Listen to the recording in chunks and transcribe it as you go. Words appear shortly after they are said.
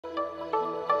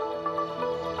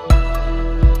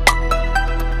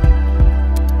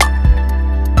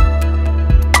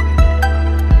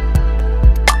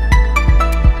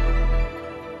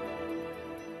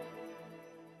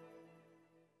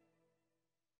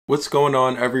What's going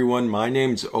on, everyone? My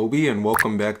name's Obi and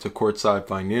welcome back to Courtside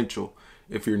Financial.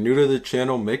 If you're new to the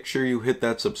channel, make sure you hit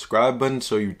that subscribe button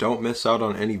so you don't miss out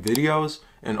on any videos,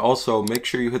 and also make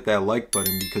sure you hit that like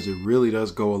button because it really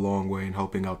does go a long way in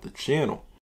helping out the channel.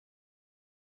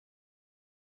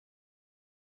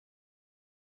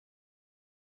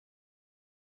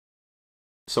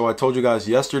 So I told you guys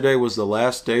yesterday was the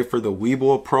last day for the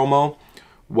WeBull promo.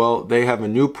 Well, they have a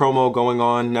new promo going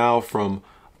on now from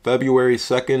February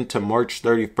 2nd to March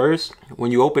 31st.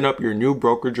 When you open up your new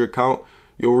brokerage account,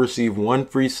 you'll receive one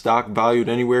free stock valued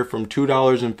anywhere from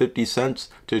 $2.50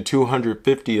 to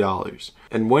 $250.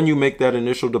 And when you make that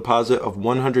initial deposit of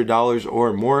 $100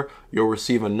 or more, you'll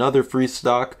receive another free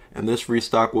stock, and this free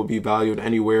stock will be valued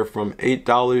anywhere from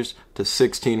 $8 to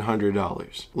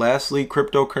 $1,600. Lastly,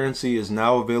 cryptocurrency is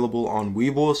now available on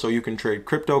WeBull, so you can trade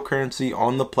cryptocurrency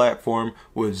on the platform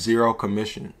with zero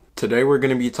commission. Today we're going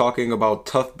to be talking about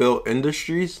TBLT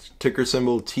Industries, ticker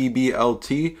symbol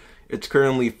TBLT. It's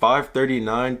currently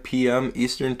 5:39 p.m.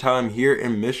 Eastern Time here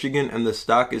in Michigan, and the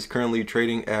stock is currently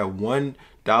trading at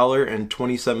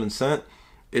 $1.27.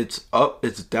 It's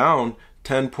down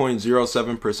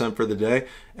 10.07% for the day,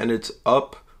 and it's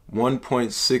up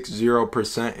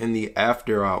 1.60% in the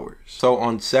after hours. So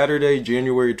on Saturday,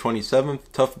 January 27th,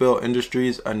 TBLT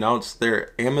Industries announced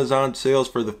their Amazon sales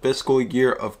for the fiscal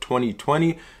year of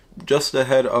 2020, just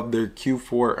ahead of their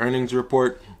Q4 earnings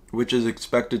report, which is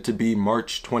expected to be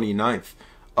March 29th,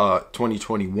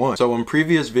 2021. So in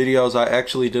previous videos, I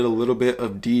actually did a little bit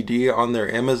of DD on their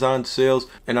Amazon sales,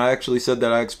 and I actually said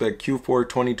that I expect Q4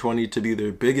 2020 to be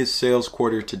their biggest sales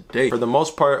quarter to date. For the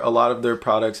most part, a lot of their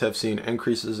products have seen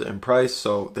increases in price,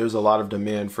 so there's a lot of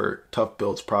demand for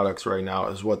TBLT's products right now,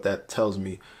 is what that tells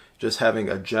me, just having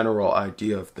a general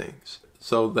idea of things.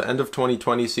 So the end of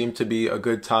 2020 seemed to be a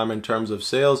good time in terms of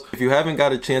sales. If you haven't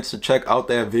got a chance to check out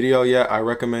that video yet, I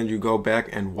recommend you go back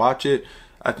and watch it.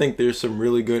 I think there's some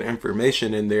really good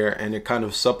information in there, and it kind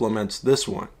of supplements this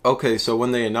one. Okay, so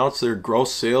when they announced their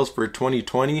gross sales for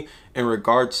 2020 in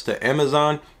regards to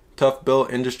Amazon,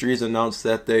 TBLT Industries announced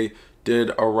that they did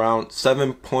around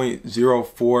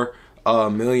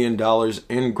 $7.04 million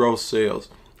in gross sales.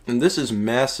 And this is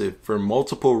massive for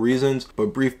multiple reasons,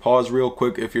 but brief pause real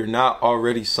quick. If you're not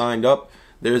already signed up,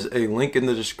 there's a link in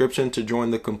the description to join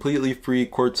the completely free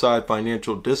Courtside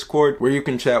Financial Discord, where you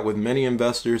can chat with many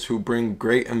investors who bring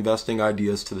great investing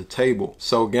ideas to the table.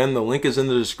 So again, the link is in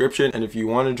the description, and if you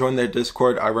want to join that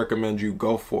Discord, I recommend you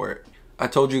go for it. I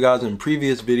told you guys in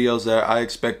previous videos that I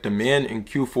expect demand in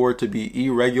Q4 to be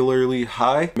irregularly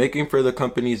high, making for the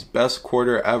company's best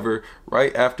quarter ever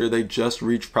right after they just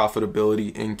reached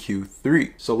profitability in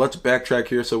Q3. So let's backtrack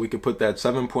here so we can put that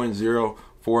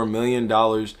 $7.04 million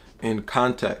in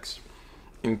context.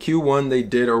 In Q1, they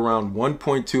did around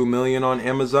 1.2 million on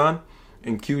Amazon.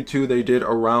 In Q2, they did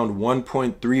around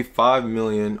 1.35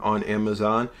 million on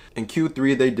Amazon. In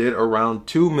Q3, they did around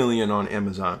 2 million on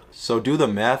Amazon. So do the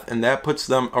math, and that puts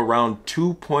them around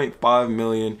 2.5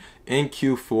 million in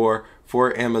Q4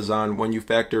 for Amazon when you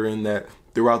factor in that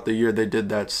throughout the year they did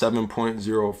that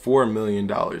 $7.04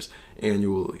 million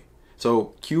annually.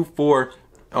 So Q4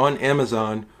 on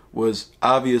Amazon was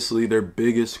obviously their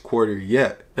biggest quarter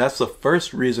yet. That's the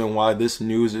first reason why this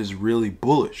news is really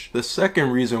bullish. The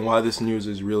second reason why this news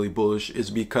is really bullish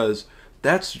is because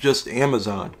that's just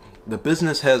Amazon. The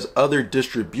business has other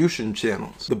distribution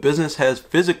channels. The business has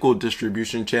physical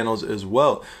distribution channels as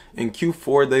well. In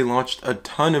Q4, they launched a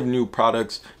ton of new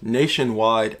products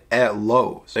nationwide at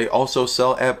Lowe's. They also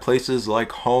sell at places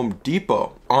like Home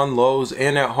Depot. On Lowe's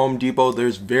and at Home Depot,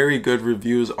 there's very good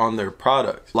reviews on their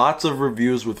products. Lots of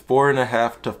reviews with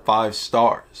 4.5 to 5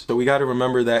 stars. So we got to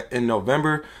remember that in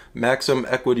November, Maxim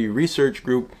Equity Research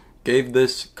Group gave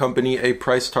this company a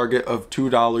price target of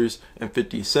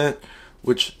 $2.50,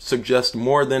 which suggests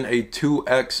more than a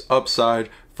 2x upside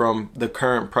from the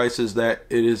current prices that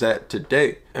it is at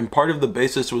today. And part of the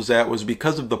basis was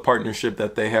because of the partnership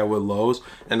that they have with Lowe's,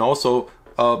 and also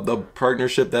the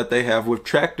partnership that they have with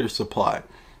Tractor Supply.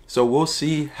 So we'll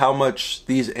see how much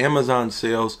these Amazon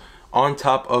sales, on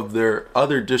top of their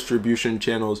other distribution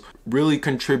channels, really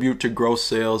contribute to gross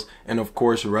sales and of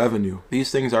course revenue. These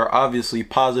things are obviously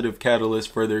positive catalysts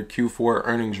for their Q4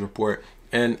 earnings report,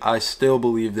 and I still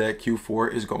believe that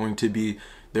Q4 is going to be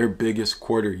their biggest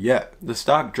quarter yet. The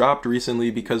stock dropped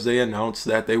recently because they announced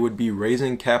that they would be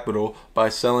raising capital by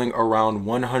selling around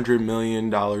 $100 million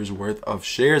worth of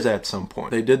shares at some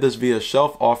point. They did this via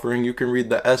shelf offering. You can read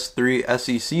the S3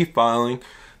 SEC filing.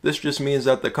 This just means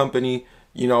that the company,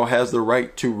 has the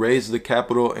right to raise the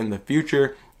capital in the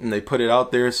future, and they put it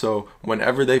out there. So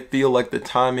whenever they feel like the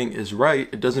timing is right,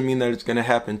 it doesn't mean that it's going to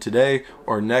happen today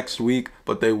or next week,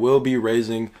 but they will be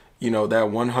raising, that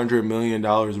 $100 million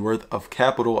worth of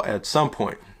capital at some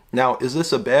point. Now, is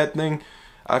this a bad thing?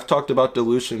 I've talked about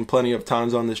dilution plenty of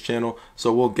times on this channel,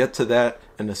 so we'll get to that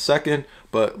in a second,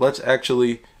 but let's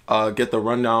actually get the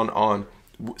rundown on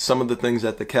some of the things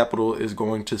that the capital is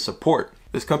going to support.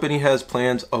 This company has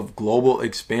plans of global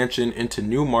expansion into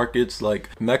new markets like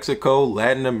Mexico,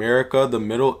 Latin America, the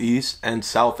Middle East, and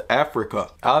South Africa.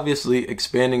 Obviously,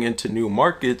 expanding into new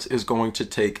markets is going to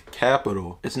take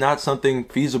capital. It's not something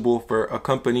feasible for a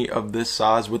company of this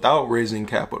size without raising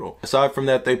capital. Aside from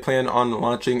that, they plan on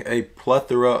launching a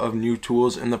plethora of new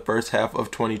tools in the first half of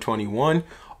 2021,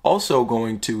 also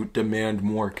going to demand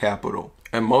more capital.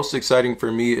 And most exciting for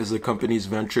me is the company's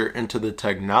venture into the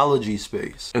technology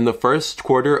space. In the first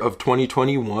quarter of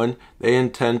 2021, they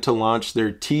intend to launch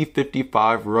their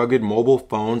T55 rugged mobile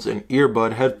phones and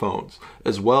earbud headphones,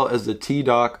 as well as the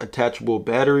T-Dock attachable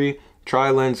battery,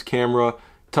 tri-lens camera,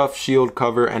 tough shield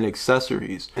cover, and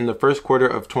accessories. In the first quarter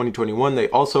of 2021, they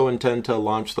also intend to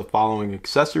launch the following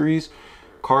accessories: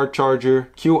 car charger,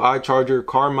 QI charger,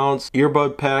 car mounts,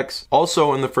 earbud packs.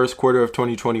 Also in the first quarter of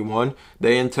 2021,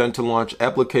 they intend to launch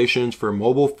applications for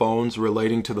mobile phones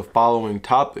relating to the following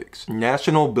topics: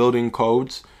 national building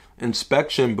codes,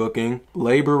 inspection booking,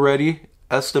 labor ready,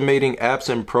 estimating apps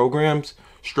and programs,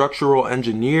 structural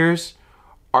engineers,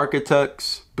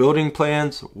 architects, building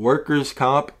plans, workers'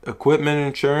 comp, equipment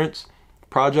insurance,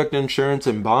 project insurance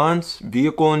and bonds,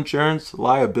 vehicle insurance,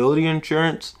 liability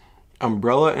insurance,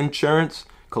 umbrella insurance,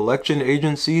 collection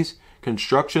agencies,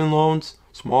 construction loans,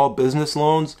 small business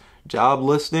loans, job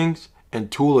listings, and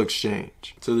tool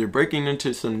exchange. So they're breaking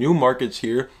into some new markets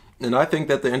here, and I think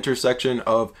that the intersection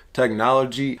of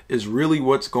technology is really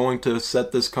what's going to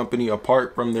set this company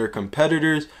apart from their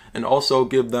competitors and also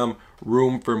give them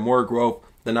room for more growth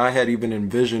than I had even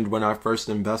envisioned when I first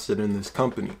invested in this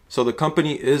company. So the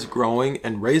company is growing,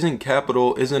 and raising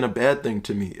capital isn't a bad thing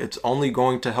to me. It's only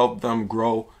going to help them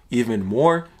grow even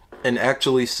more and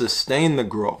actually sustain the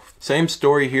growth. Same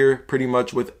story here pretty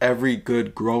much with every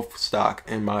good growth stock,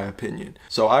 in my opinion.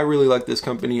 So I really like this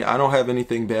company. I don't have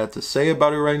anything bad to say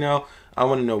about it right now. I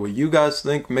want to know what you guys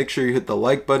think. Make sure you hit the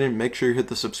like button, make sure you hit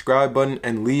the subscribe button,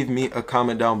 and leave me a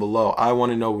comment down below. I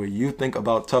want to know what you think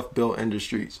about TBLT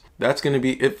Industries. That's going to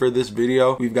be it for this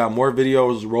video. We've got more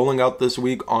videos rolling out this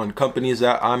week on companies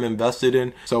that I'm invested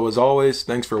in. So as always,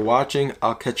 thanks for watching.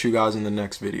 I'll catch you guys in the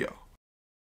next video.